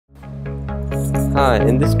Hi,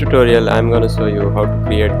 in this tutorial I'm going to show you how to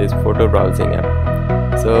create this photo browsing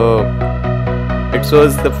app. So it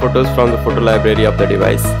shows the photos from the photo library of the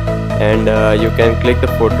device, and you can click the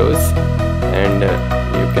photos, and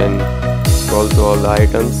you can scroll to all the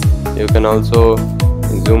items. You can also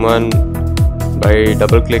zoom on by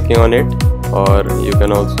double clicking on it, or you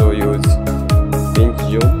can also use pinch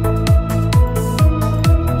zoom.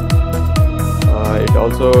 It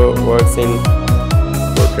also works in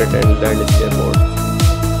portrait and landscape mode.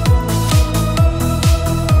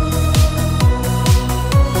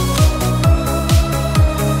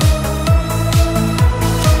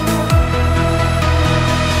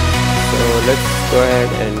 So let's go ahead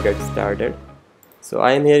and get started. So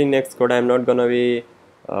I am here in Xcode. I am not gonna be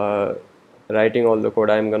writing all the code.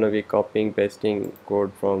 I am gonna be copying, pasting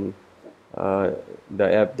code from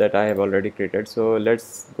the app that I have already created. So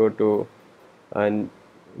let's go to and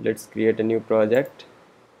let's create a new project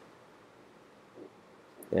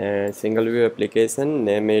and single view application.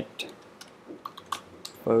 Name it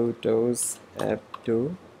Photos App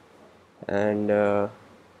 2, and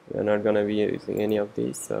we're not gonna be using any of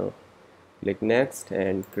these. So click next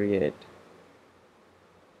and create.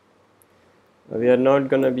 We are not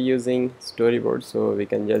gonna be using storyboard, so we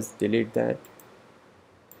can just delete that.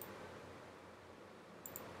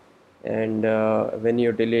 And when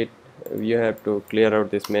you delete, you have to clear out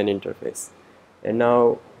this main interface. And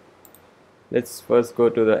now let's first go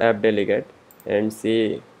to the app delegate and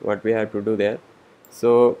see what we have to do there.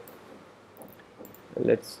 So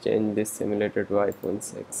let's change this simulator to iPhone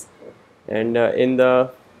 6, and in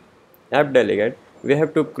the app delegate we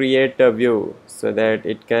have to create a view so that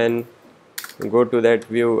it can go to that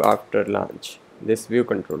view after launch, this view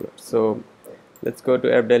controller. So let's go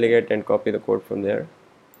to app delegate and copy the code from there.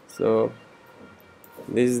 So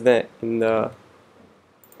this is in the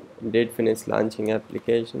date finish launching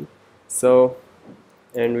application. So,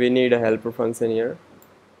 and we need a helper function here.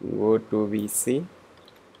 Go to VC.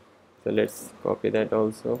 So let's copy that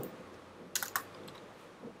also,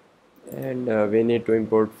 and we need to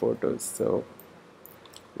import photos. So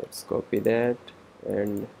let's copy that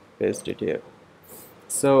and paste it here.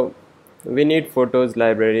 So we need photos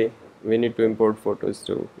library. We need to import photos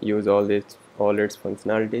to use all its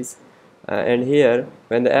functionalities. And here,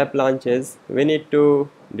 when the app launches, we need to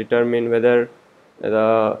determine whether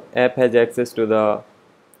the app has access to the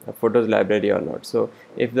photos library or not. So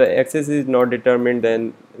if the access is not determined,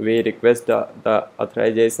 then we request the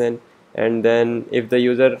authorization, and then if the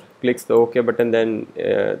user clicks the OK button, then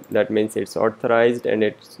that means it's authorized, and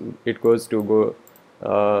it goes to go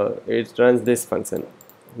it runs this function,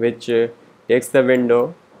 which takes the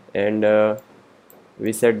window, and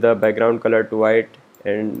we set the background color to white,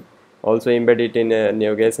 and also embed it in a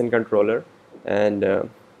navigation controller. And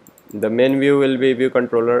the main view will be view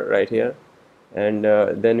controller right here, and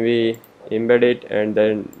then we embed it, and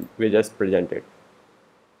then we just present it.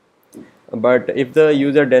 But if the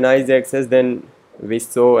user denies access, then we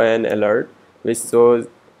show an alert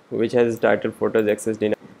which has title photos access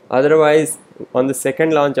denied. Otherwise, on the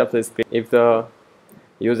second launch of the screen, if the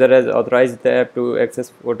user has authorized the app to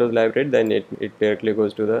access photos library, then it directly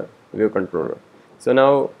goes to the view controller. So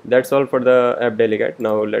now that's all for the app delegate.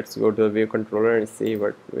 Now let's go to the view controller and see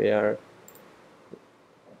what we are.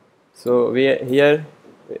 So here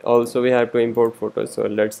also we have to import photos. So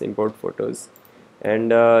let's import photos,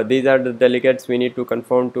 and these are the delegates we need to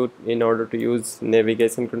conform to in order to use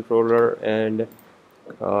navigation controller and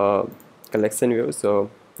collection view.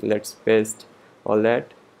 So let's paste all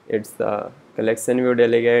that. It's the collection view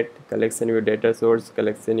delegate, collection view data source,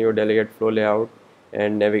 collection view delegate flow layout,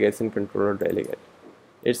 and navigation controller delegate.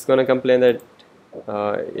 It's gonna complain that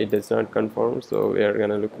it does not conform, so we are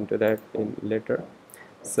gonna look into that in later.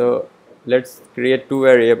 So let's create two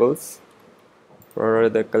variables for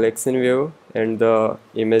the collection view and the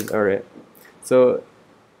image array. So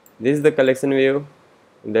this is the collection view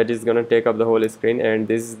that is gonna take up the whole screen, and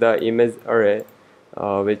this is the image array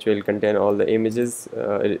which will contain all the images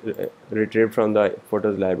retrieved from the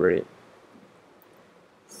photos library.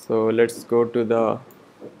 So let's go to the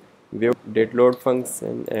view date load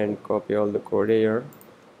function and copy all the code here.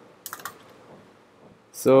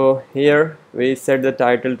 So here we set the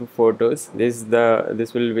title to photos. This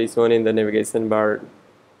will be shown in the navigation bar,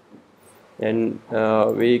 and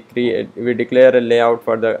we declare a layout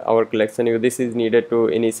for our collection view. This is needed to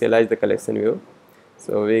initialize the collection view.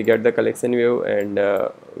 So we get the collection view, and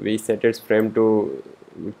we set its frame to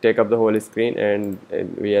take up the whole screen, and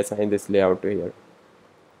we assign this layout to here.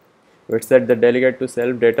 We set the delegate to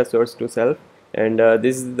self, data source to self, and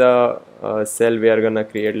this is the cell we are gonna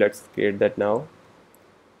create. Let's create that now.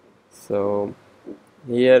 So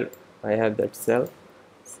here I have that cell,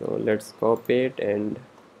 so let's copy it and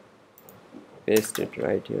paste it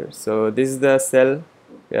right here. So this is the cell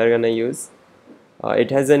we are gonna use. It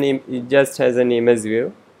just has an image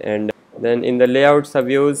view, and then in the layout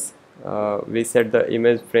subviews we set the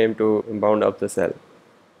image frame to bound of the cell.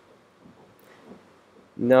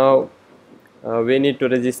 Now we need to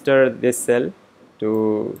register this cell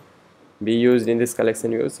to be used in this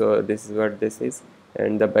collection view. So this is what this is,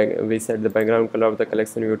 and we set the background color of the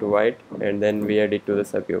collection view to white, and then we add it to the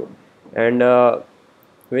subview. And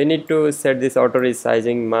we need to set this auto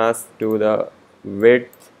resizing mask to the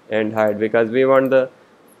width and height, because we want the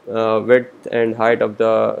width and height of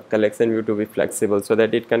the collection view to be flexible, so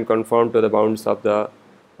that it can conform to the bounds of the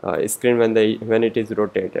screen when it is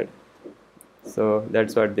rotated. So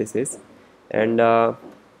that's what this is. And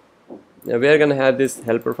we are gonna have this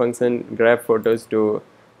helper function grab photos to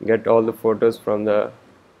get all the photos from the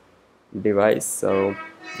device. So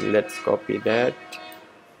let's copy that.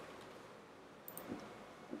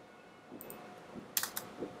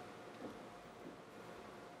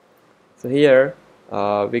 So here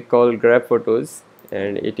we call grab photos,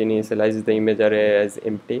 and it initializes the image array as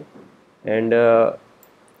empty, and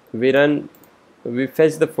we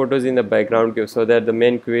fetch the photos in the background queue, so that the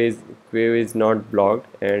main queue is not blocked.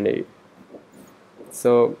 And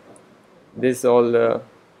so this is all the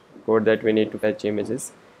code that we need to fetch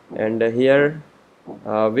images. And here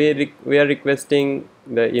we are requesting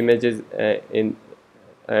the images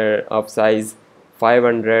of size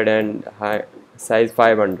 500 and size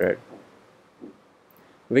 500.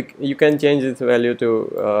 You can change this value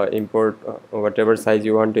to import whatever size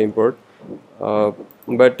you want to import,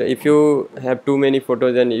 but if you have too many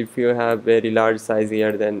photos and if you have very large size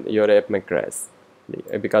here, then your app may crash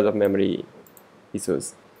because of memory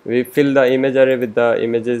issues. We fill the image array with the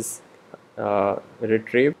images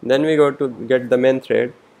retrieved. Then we go to get the main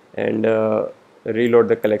thread and reload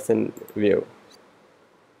the collection view.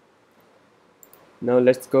 Now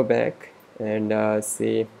let's go back and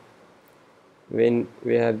see when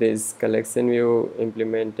we have this collection view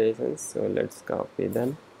implementations. So let's copy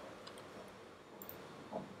them.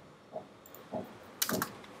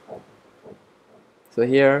 So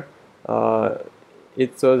here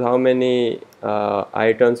it shows how many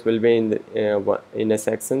items will be in a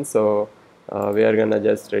section. So we are gonna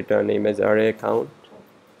just return image array count.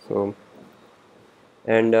 So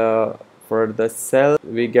and for the cell,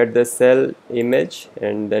 we get the cell image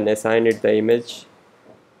and then assign it the image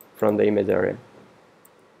from the image array.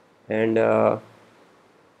 And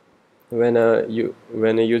when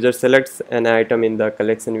a user selects an item in the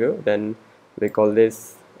collection view, then we call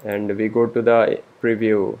this, and we go to the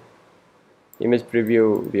preview image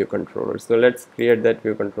preview view controller. So let's create that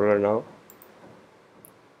view controller now.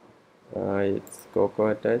 It's Coco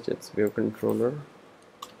attach its view controller,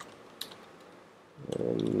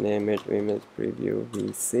 and name it image preview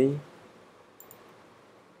VC.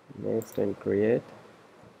 Next, and create.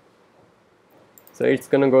 So it's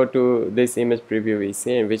gonna go to this image preview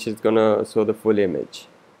VC, which is gonna show the full image.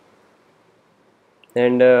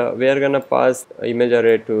 And we are gonna pass image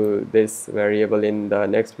array to this variable in the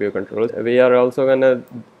next view controller. We are also gonna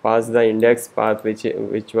pass the index path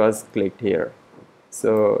which was clicked here.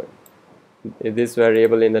 So this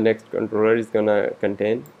variable in the next controller is gonna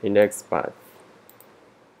contain index path.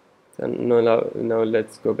 So now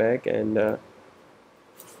let's go back and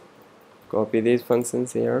copy these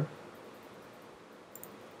functions here.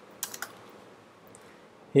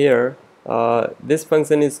 Here this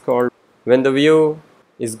function is called when the view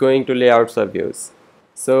is going to layout subviews.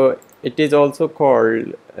 So it is also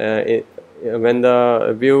called when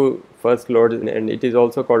the view first loads, and it is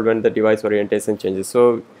also called when the device orientation changes.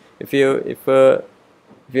 So if you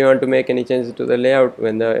want to make any changes to the layout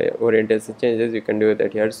when the orientation changes, you can do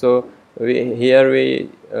that here. So here we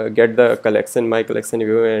get the my collection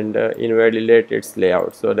view, and invalidate its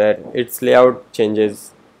layout so that its layout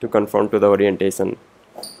changes to conform to the orientation.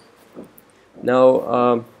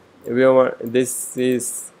 Now this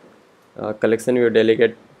is collection view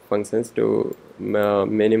delegate functions to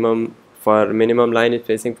minimum line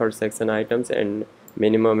spacing for section items and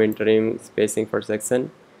minimum interim spacing for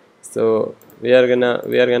section. So we are gonna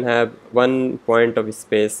have 1 point of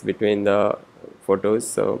space between the photos,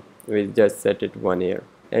 so we just set it 1 here.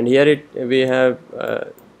 And here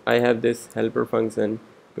I have this helper function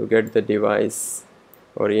to get the device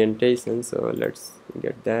orientation. So let's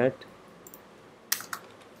get that.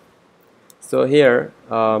 So here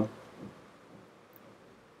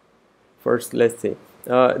first let's see,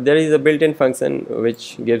 there is a built-in function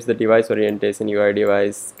which gives the device orientation UI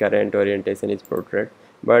device, current orientation is portrait,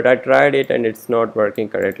 but I tried it and it's not working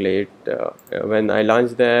correctly. When I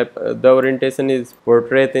launched the app, the orientation is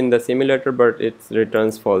portrait in the simulator, but it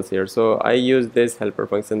returns false here. So I use this helper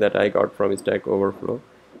function that I got from Stack Overflow,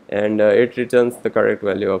 and it returns the correct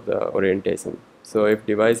value of the orientation. So if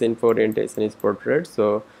device info orientation is portrait,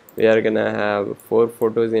 so we are gonna have 4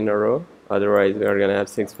 photos in a row, otherwise we are gonna have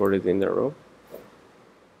 6 photos in a row.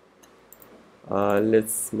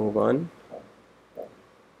 Let's move on.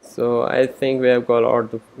 So I think we have got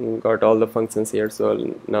all the functions here.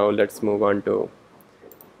 So now let's move on to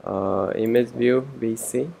image view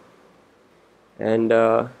VC, and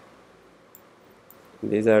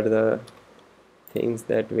these are the things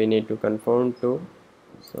that we need to conform to.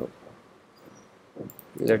 So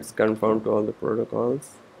let's conform to all the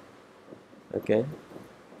protocols. Okay,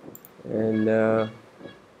 and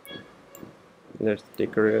let's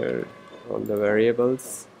declare all the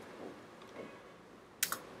variables.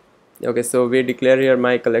 Okay, so we declare here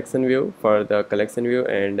my collection view for the collection view,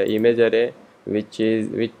 and the image array which is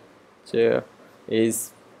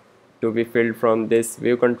to be filled from this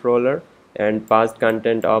view controller, and past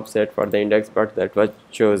content offset for the index part that was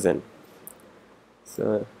chosen.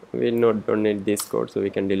 So we don't need this code, so we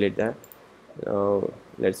can delete that. Now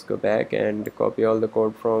let's go back and copy all the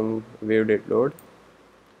code from view.load.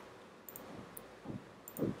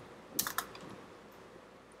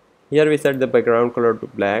 Here we set the background color to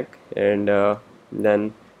black, and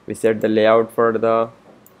then we set the layout for the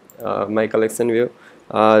my collection view.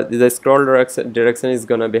 The scroll direction is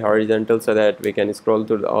gonna be horizontal, so that we can scroll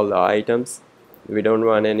through all the items. We don't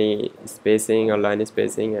want any spacing or line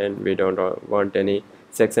spacing, and we don't want any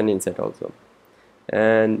section inset also.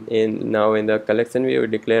 And now in the collection view, we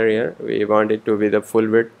declare here we want it to be the full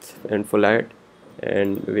width and full height,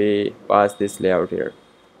 and we pass this layout here.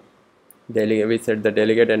 We set the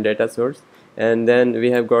delegate and data source, and then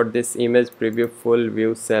we have got this image preview full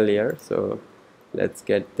view cell here. So let's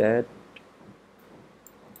get that.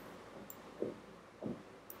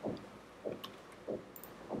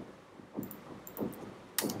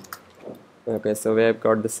 Okay, so we have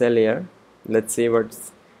got the cell here. Let's see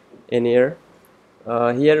what's in here.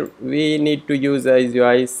 Here we need to use a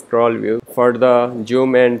UI scroll view for the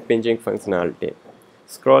zoom and pinching functionality.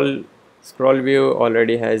 Scroll view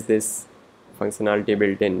already has this functionality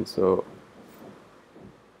built in, so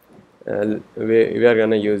we are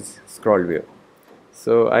gonna use scroll view.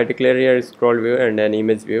 So I declare here scroll view and an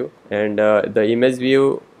image view, and the image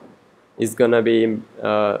view is gonna be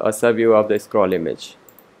a sub view of the scroll image.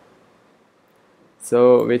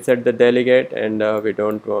 So we set the delegate, and we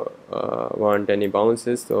don't want any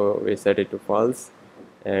bounces, so we set it to false,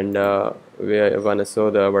 and we want to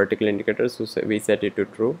show the vertical indicator, so we set it to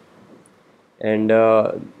true. And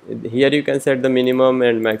here you can set the minimum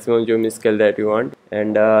and maximum zoom scale that you want,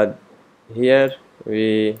 and here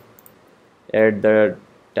we add the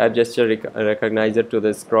tap gesture recognizer to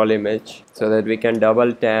the scroll image, so that we can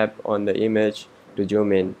double tap on the image to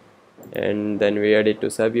zoom in, and then we add it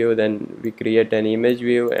to sub view. Then we create an image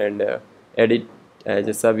view and add it as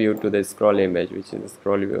a sub view to the scroll image, which is the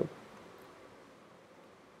scroll view.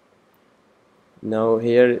 Now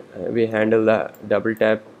here we handle the double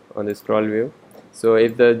tap on the scroll view. So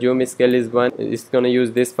if the zoom scale is 1, it's going to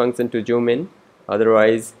use this function to zoom in,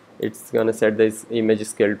 otherwise it's going to set this image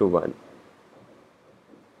scale to 1.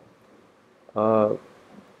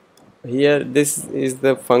 Here this is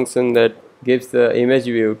the function that gives the image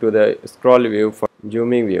view to the scroll view for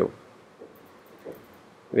zooming view.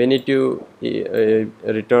 We need to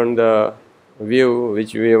return the view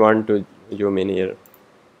which we want to zoom in here.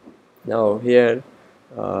 Now here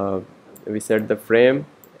we set the frame,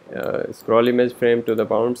 scroll image frame to the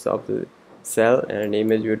bounds of the cell, and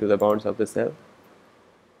image view to the bounds of the cell.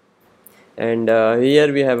 And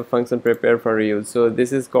here we have a function prepare for reuse. So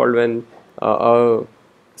this is called when a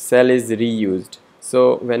cell is reused.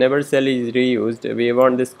 So whenever cell is reused, we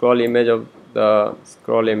want the scroll image of the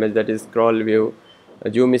scroll image, that is scroll view,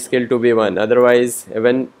 zoom scale to be 1. Otherwise,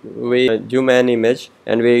 when we zoom an image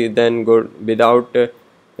and we then go without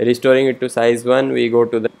restoring it to size 1, we go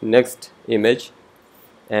to the next image,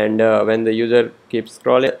 and when the user keeps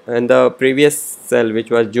scrolling and the previous cell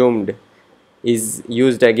which was zoomed is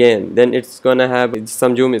used again, then it's gonna have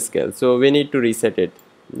some zoom scale, so we need to reset it.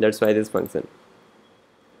 That's why this function.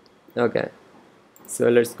 Okay, so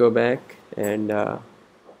let's go back and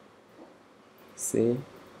see.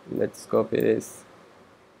 Let's copy this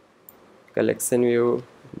collection view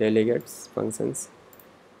delegates functions.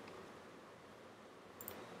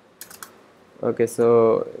 Okay,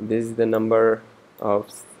 so this is the number of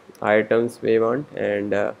items we want,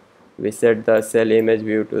 and we set the cell image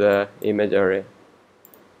view to the image array.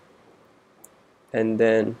 and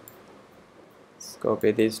then let's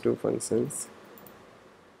copy these two functions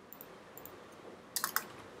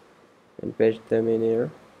and paste them in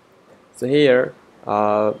here. So here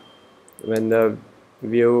when the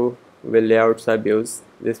view will layout subviews,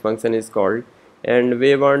 this function is called, and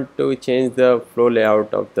we want to change the flow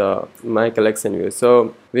layout of the my collection view.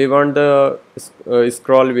 So we want the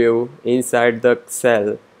scroll view inside the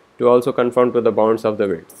cell to also conform to the bounds of the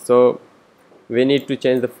width. So we need to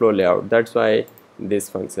change the flow layout. That's why this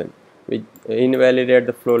function, we invalidate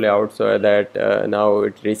the flow layout so that now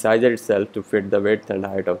it resizes itself to fit the width and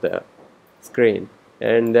height of the screen,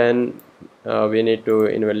 and then we need to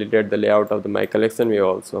invalidate the layout of the my collection view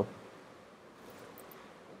also.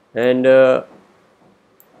 And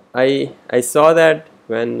I saw that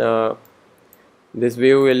when this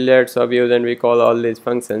view will let subviews and we call all these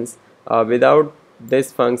functions, without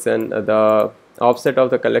this function the offset of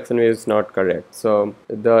the collection view is not correct. So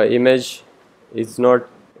the image is not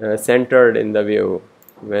centered in the view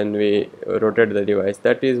when we rotate the device.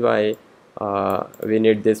 That is why we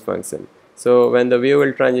need this function. So when the view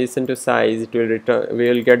will transition to size, it will return, we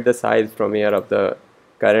will get the size from here of the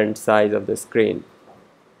current size of the screen,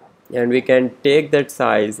 and we can take that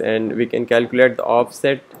size and we can calculate the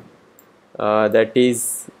offset that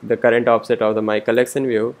is the current offset of the my collection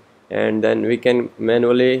view, and then we can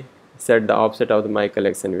manually set the offset of the my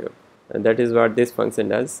collection view, and that is what this function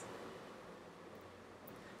does.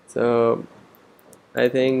 So I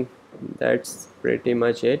think that's pretty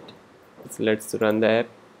much it. So let's run the app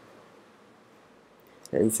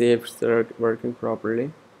and see if it's working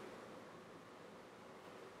properly.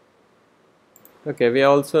 Okay, we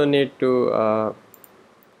also need to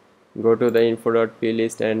go to the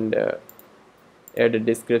info.plist and add a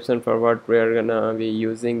description for what we are gonna be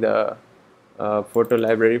using the photo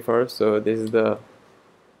library for. So this is the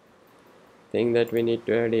thing that we need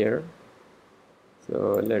to add here.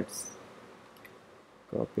 So let's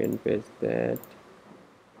copy and paste that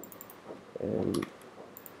and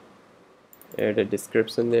add a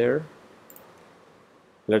description there.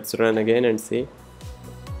 Let's run again and see.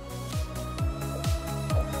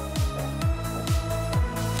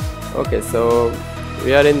 Okay, so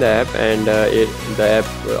we are in the app, and the app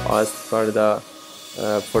asks for the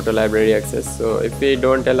photo library access. So if we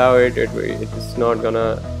don't allow it, it's not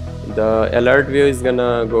gonna, the alert view is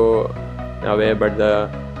gonna go away, but the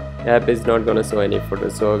app is not gonna show any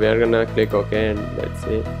photos. So we are gonna click OK, and let's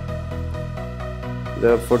see.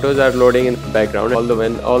 The photos are loading in the background. Although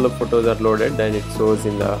when all the photos are loaded, then it shows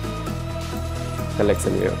in the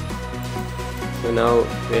collection view. So now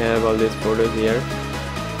we have all these photos here,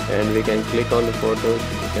 and we can click on the photos,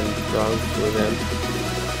 we can browse through them,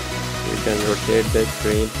 we can rotate the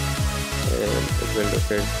screen and it will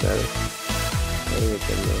rotate itself, and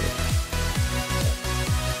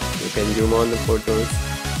we can zoom on the photos,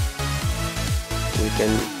 we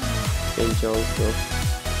can pinch also.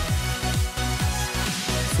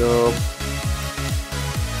 So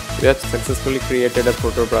we have successfully created a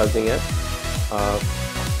photo browsing app.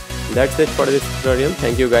 That's it for this tutorial.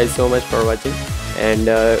 Thank you guys so much for watching, and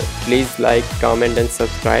please like, comment and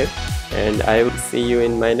subscribe, and I will see you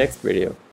in my next video.